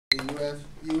the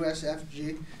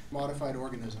USFG modified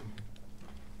organism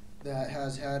that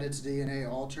has had its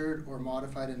DNA altered or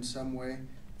modified in some way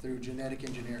through genetic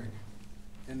engineering.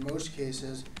 In most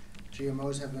cases,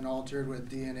 GMOs have been altered with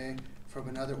DNA from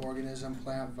another organism,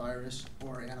 plant, virus,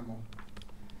 or animal.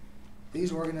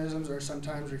 These organisms are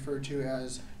sometimes referred to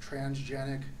as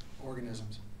transgenic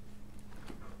organisms.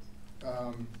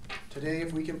 Today,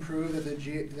 if we can prove that that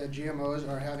GMOs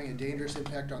are having a dangerous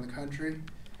impact on the country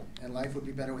and life would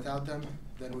be better without them,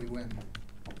 then we win.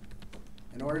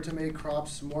 In order to make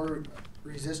crops more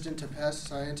resistant to pests,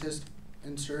 scientists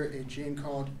insert a gene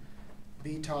called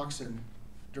B-toxin,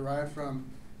 derived from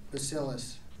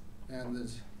Bacillus, and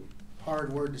this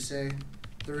hard word to say,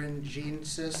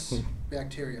 Thuringiensis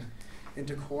bacteria,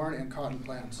 into corn and cotton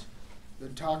plants. The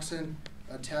toxin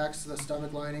attacks the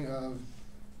stomach lining of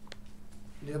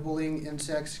nibbling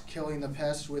insects, killing the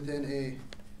pests within a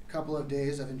couple of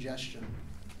days of ingestion.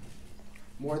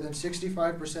 More than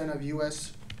 65% of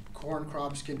U.S. corn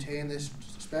crops contain this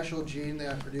special gene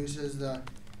that produces the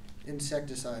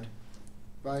insecticide.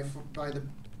 By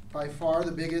far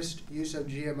the biggest use of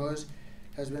GMOs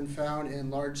has been found in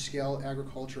large-scale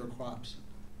agricultural crops.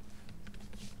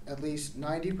 At least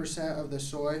 90% of the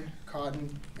soy,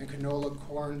 cotton, and canola,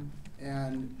 corn,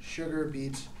 and sugar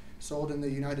beets sold in the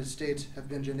United States have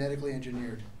been genetically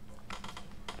engineered.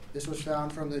 This was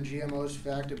found from the GMOs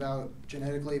Fact About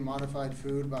Genetically Modified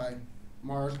Food by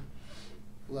Mark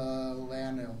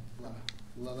Lalanella.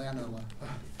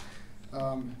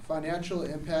 Financial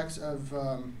impacts of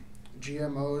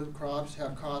GMO crops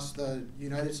have cost the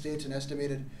United States an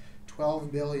estimated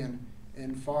 $12 billion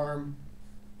in farm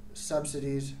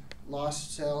subsidies,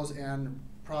 lost sales, and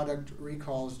product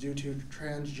recalls due to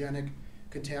transgenic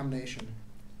contamination,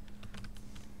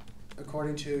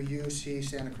 according to UC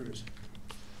Santa Cruz.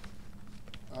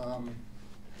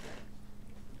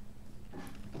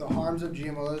 The harms of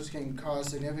GMOs can cause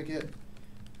significant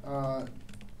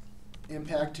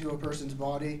impact to a person's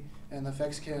body, and the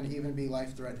effects can even be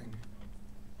life-threatening.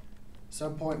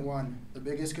 Subpoint 1. The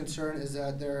biggest concern is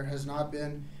that there has not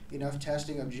been enough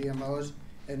testing of GMOs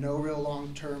and no real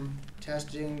long-term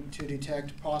testing to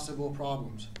detect possible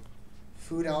problems.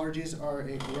 Food allergies are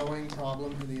a growing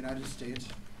problem in the United States.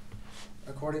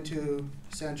 According to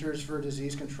Centers for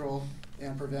Disease Control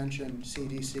and Prevention,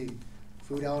 CDC,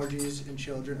 food allergies in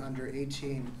children under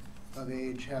 18 of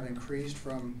age have increased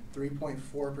from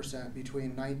 3.4%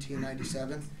 between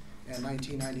 1997 and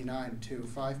 1999 to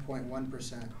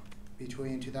 5.1%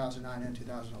 between 2009 and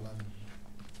 2011.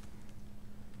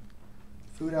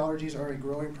 Food allergies are a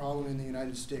growing problem in the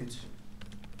United States.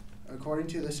 According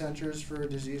to the Centers for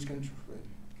Disease Control,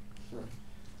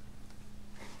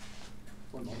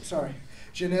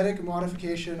 genetic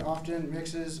modification often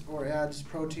mixes or adds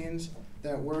proteins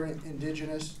that weren't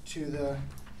indigenous to the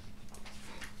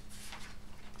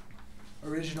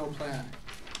original plant,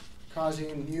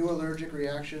 causing new allergic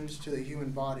reactions to the human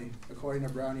body, according to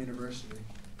Brown University.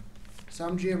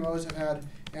 Some GMOs have had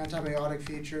antibiotic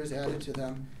features added to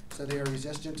them, so they are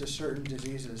resistant to certain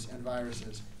diseases and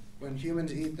viruses. When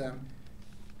humans eat them,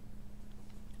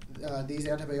 these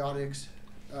antibiotics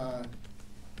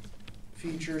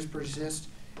features persist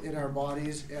in our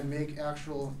bodies and make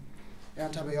actual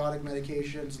antibiotic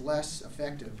medications less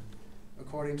effective,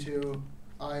 according to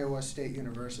Iowa State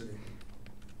University.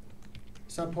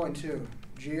 Subpoint 2,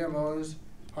 GMOs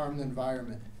harm the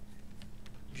environment.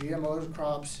 GMO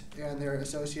crops and their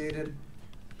associated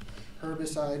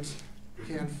herbicides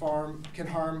can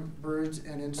harm birds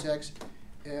and insects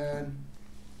and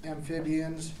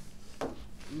amphibians,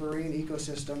 marine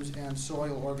ecosystems, and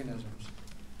soil organisms.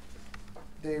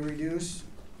 They reduce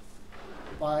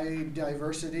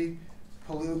biodiversity,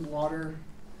 pollute water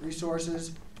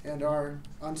resources, and are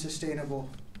unsustainable.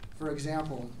 For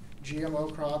example,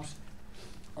 GMO crops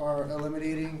are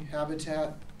eliminating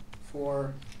habitat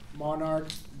for monarch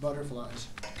butterflies,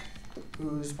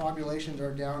 whose populations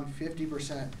are down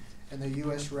 50% in the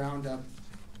U.S. Roundup.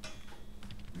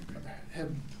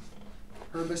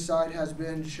 Herbicide has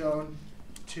been shown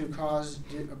to cause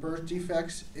birth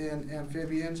defects in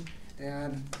amphibians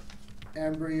and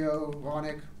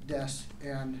embryonic deaths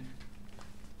and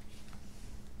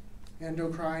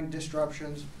endocrine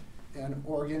disruptions and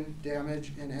organ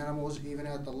damage in animals even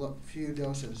at the few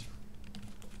doses.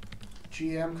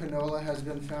 GM canola has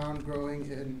been found growing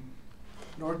in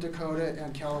North Dakota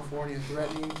and California,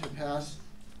 threatening to pass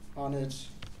on its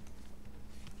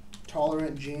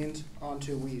tolerant genes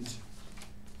onto weeds.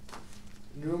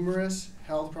 Numerous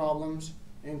health problems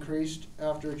increased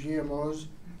after GMOs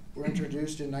were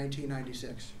introduced in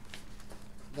 1996.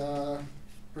 The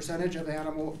percentage of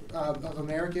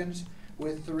Americans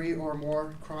with 3 or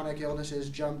more chronic illnesses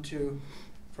jumped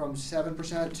from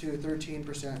 7% to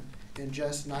 13% in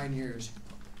just 9 years.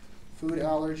 Food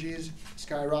allergies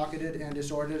skyrocketed, and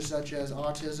disorders such as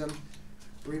autism,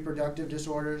 reproductive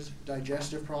disorders,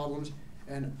 digestive problems,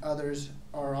 and others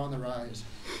are on the rise.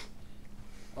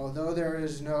 Although there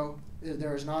is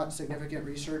not significant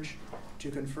research to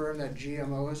confirm that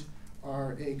GMOs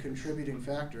are a contributing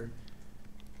factor,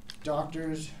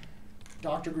 doctor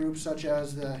groups such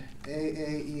as the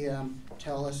AAEM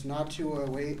tell us not to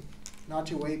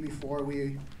wait before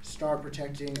we start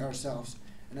protecting ourselves,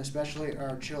 and especially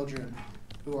our children,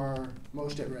 who are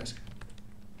most at risk.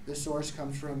 This source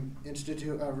comes from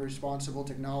Institute of Responsible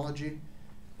Technology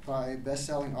by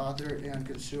best-selling author and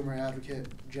consumer advocate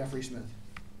Jeffrey Smith.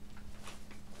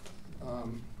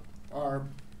 Our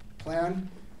plan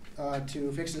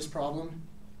to fix this problem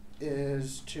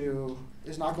is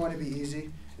not going to be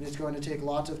easy, and it's going to take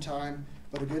lots of time,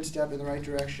 but a good step in the right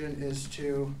direction is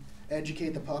to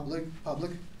educate the public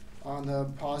on the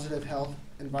positive health,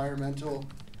 environmental,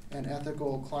 and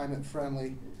ethical,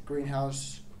 climate-friendly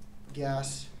greenhouse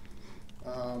gases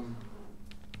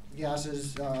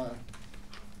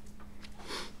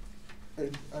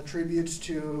attributes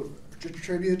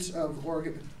of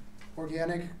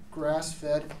organic,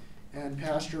 grass-fed, and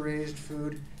pasture-raised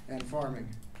food and farming.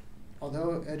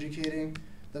 Although educating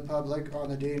the public on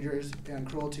the dangers and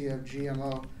cruelty of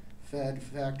GMO-fed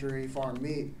factory farm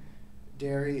meat,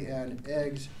 dairy, and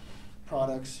eggs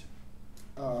products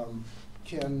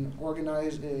can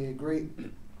organize a great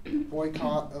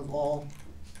boycott of all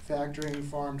factory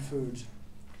farmed foods.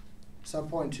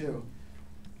 Subpoint 2.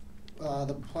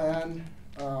 The plan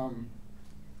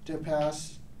to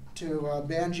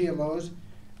ban GMOs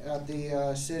at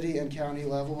the city and county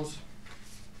levels,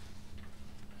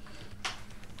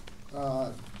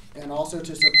 and also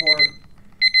to support.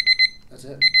 That's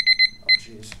it? Oh,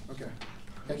 jeez. Okay.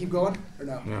 Can I keep going or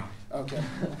no? No. Okay.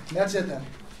 That's it then.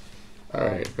 All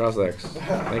right, cross X.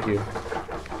 Thank you. I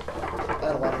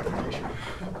had a lot of information.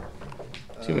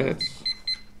 2 minutes.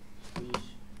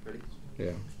 Ready?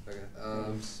 Yeah. Okay.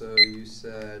 So you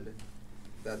said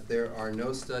that there are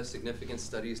no significant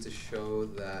studies to show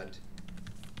that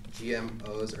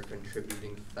GMOs are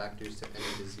contributing factors to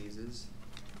any diseases.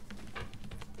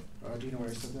 Do you know where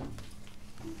I said that?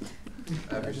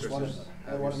 I have I your just sources.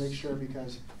 want to make sure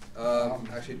because.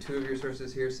 Actually, 2 of your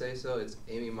sources here say so. It's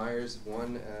Amy Myers,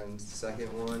 one, and second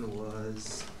one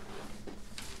was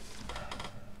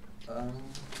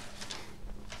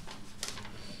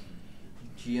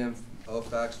GMO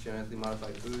facts, genetically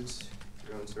modified foods.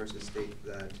 Your own sources state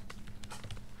that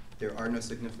there are no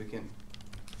significant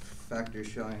factors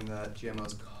showing that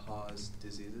GMOs cause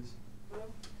diseases.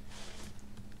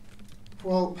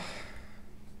 Well,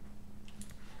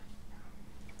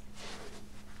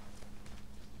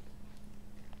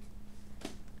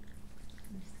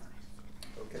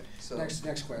 Okay. So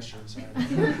next question. Sorry.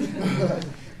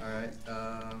 all right.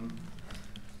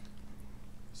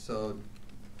 So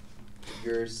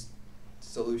your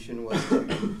solution was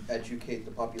to educate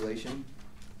the population.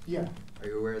 Yeah. Are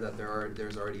you aware that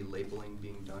there's already labeling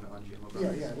being done on GMO Yeah,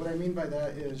 products? yeah. What I mean by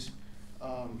that is,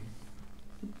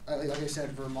 like I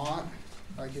said, Vermont.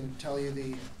 I can tell you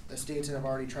the states that have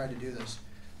already tried to do this: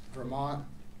 Vermont,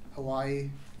 Hawaii,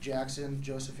 Jackson,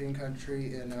 Josephine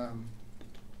Country in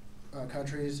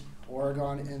countries,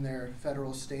 Oregon in their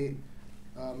federal state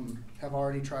have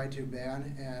already tried to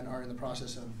ban and are in the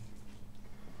process of,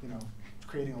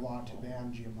 creating a law to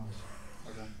ban GMOs.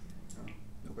 Okay.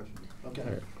 No question. Okay. All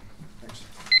right. Thanks.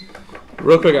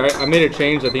 Real quick, I made a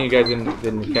change. I think you guys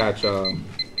didn't catch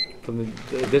from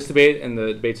this debate and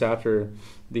the debates after.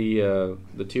 The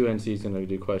 2 NC is going to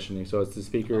do questioning. So it's the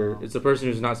speaker. It's the person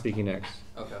who's not speaking next.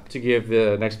 Okay. To give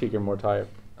the next speaker more time.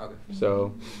 Okay.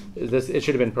 So it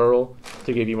should have been Pearl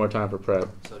to give you more time for prep.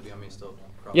 So do you want me to still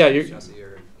cross Yeah, you're. Jesse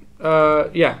or?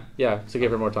 Yeah. To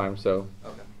give her more time. So.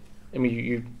 Okay. I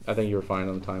mean, I think you were fine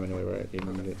on the time anyway, right? You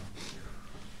Okay. did.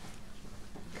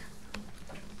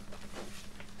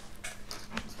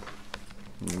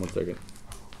 1 second.